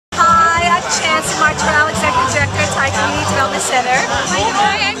Chancee Martorell, Executive Director, Thai Community Development Center.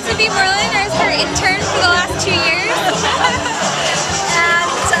 Hi, I'm Tippe Morlan. I was her intern for the last 2 years. And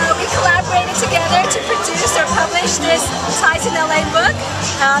we collaborated together to produce or publish this Ties in LA book,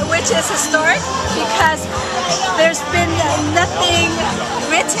 which is historic because there's been nothing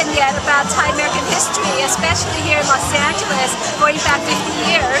written yet about Thai American history, especially here in Los Angeles, going back 50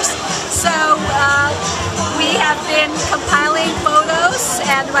 years. So we have been compiling photos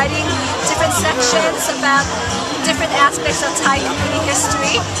and writing different sections about different aspects of Thai community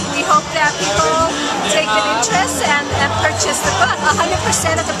history. We hope that people take an interest and purchase the book.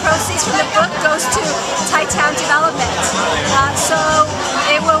 100% of the proceeds from the book goes to Thai town development. So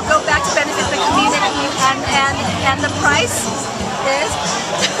it will go back to benefit the community, and the price is...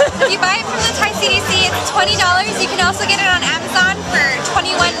 If you buy it from the Thai CDC, it's $20. You can also get it on Amazon for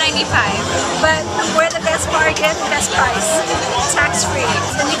 $21.95. But we're the best bargain, best price, tax-free.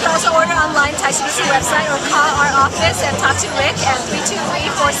 And you can also order online, Thai CDC website, or call our office and talk to Rick at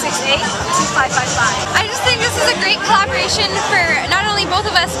 323-468-2555. I just think this is a great collaboration for not only both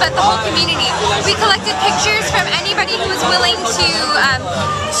of us, but the whole community. We collected pictures from anybody who was willing to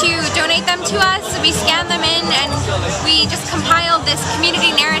donate them to us. We scanned them in, and we just compiled this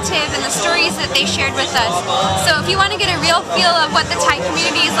community narrative and the stories that they shared with us. So if you want to get a real feel of what the Thai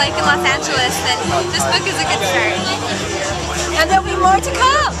community is like in Los Angeles, then this book is a good start. And there'll be more to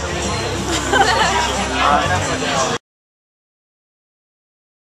come.